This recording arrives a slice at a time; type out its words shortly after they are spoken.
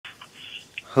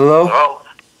Hello? Hello?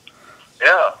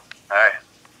 Yeah. Hi.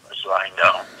 I was lying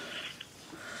down.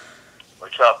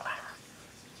 What's up?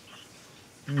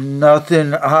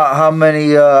 Nothing. How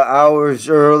many hours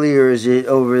earlier is it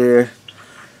over there?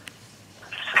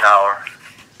 It's an hour.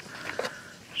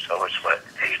 So it's what,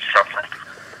 8 something.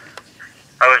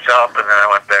 I was up and then I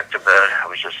went back to bed. I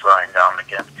was just lying down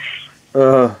again.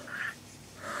 Uh,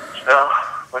 So,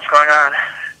 what's going on?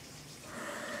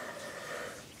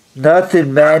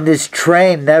 Nothing, man. This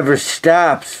train never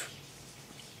stops.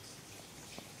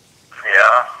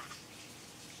 Yeah.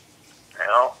 You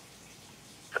know,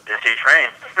 it's a busy train.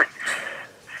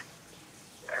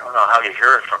 I don't know how you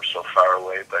hear it from so far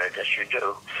away, but I guess you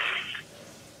do.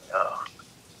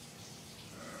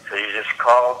 So you just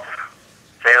called,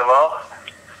 say hello?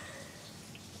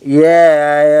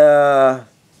 Yeah,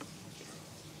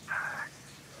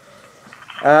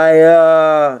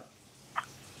 I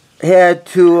had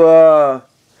to,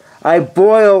 I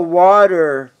boil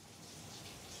water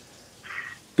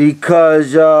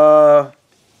because,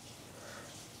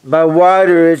 my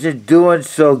water isn't doing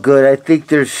so good. I think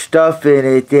there's stuff in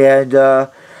it, and,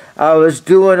 I was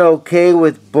doing okay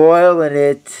with boiling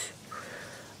it.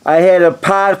 I had a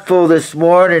pot full this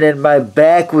morning and my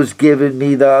back was giving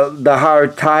me the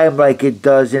hard time like it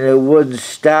does and it wouldn't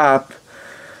stop.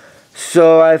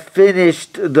 So I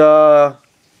finished all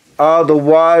the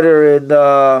water in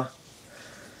the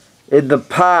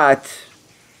pot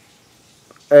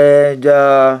and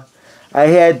I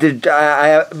had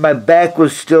to my back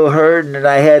was still hurting and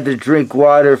I had to drink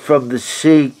water from the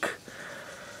sink.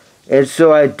 And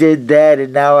so I did that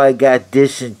and now I got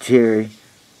dysentery.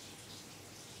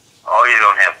 Oh, you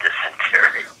don't have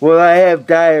dysentery. Well, I have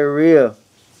diarrhea.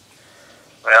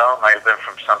 Well, it might have been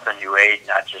from something you ate,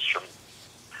 not just from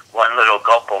one little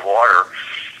gulp of water.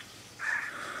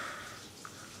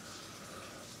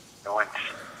 It wouldn't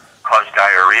cause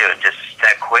diarrhea just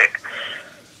that quick.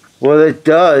 Well, it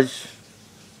does.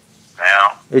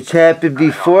 Well, It's happened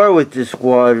before with this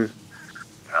water.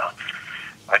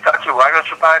 I thought why don't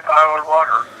you buy bottled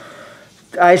water?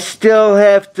 I still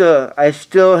have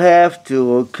to.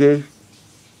 Okay?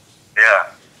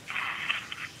 Yeah.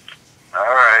 All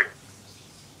right.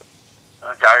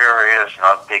 Diarrhea is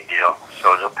not a big deal,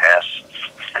 so it'll pass.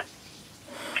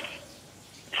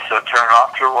 So turn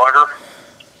off your water?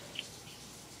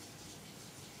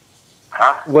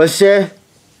 Huh? What's that?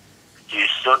 Do you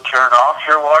still turn off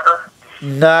your water?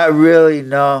 Not really,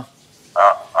 no.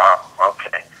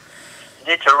 Okay. You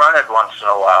need to run it once in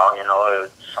a while,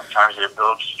 sometimes it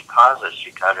builds deposits.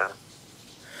 You gotta,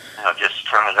 just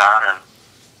turn it on and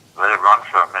let it run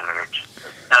for a minute or two.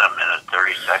 Not a minute,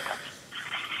 30 seconds.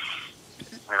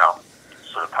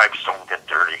 So the pipes don't get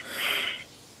dirty.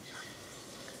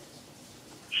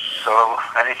 So,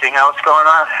 anything else going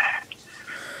on?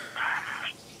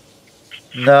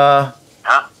 Nah.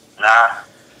 Huh? Nah.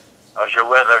 How's your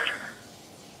weather?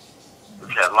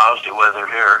 We've had lousy weather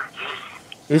here.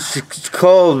 It's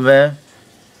cold, man.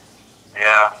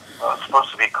 Yeah. Well, it's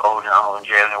supposed to be cold now in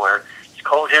January. It's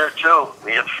cold here, too.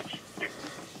 It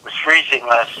was freezing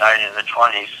last night in the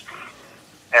 20s.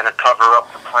 Had to cover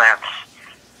up the plants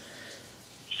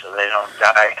so they don't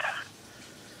die.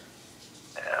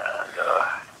 And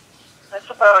that's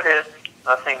about it.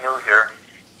 Nothing new here.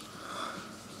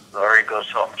 Laurie goes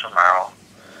home tomorrow.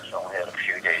 She's only had a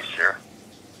few days here.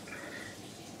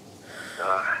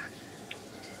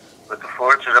 Looking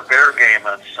forward to the Bear game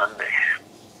on Sunday.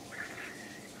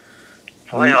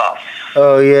 Playoffs.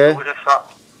 Oh, yeah? Who would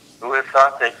have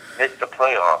thought they'd make the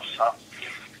playoffs, huh?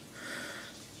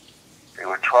 They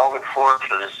were 12-4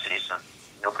 for this season.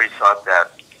 Nobody thought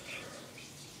that.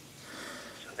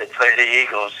 So they play the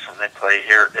Eagles, and they play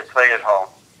here. They play at home.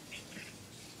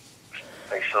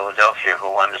 Play Philadelphia,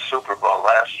 who won the Super Bowl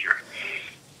last year.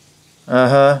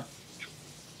 Uh-huh.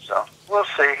 So we'll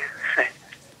see.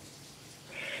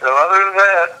 So other than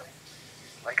that,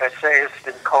 like I say, it's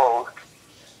been cold.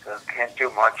 So can't do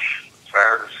much as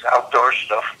far as outdoor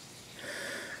stuff.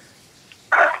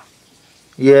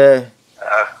 Yeah.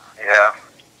 Yeah.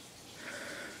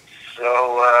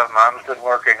 So Mom's been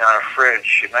working on a fridge.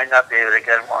 She might not be able to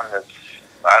get one that's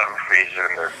bottom freezer.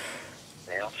 Or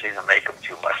they don't seem to make them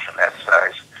too much in that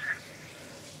size.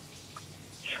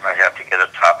 She might have to get a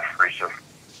top freezer.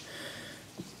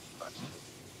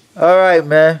 All right,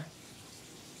 man.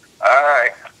 All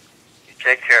right. You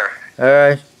take care. All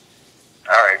right.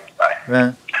 All right. Bye.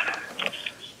 Man.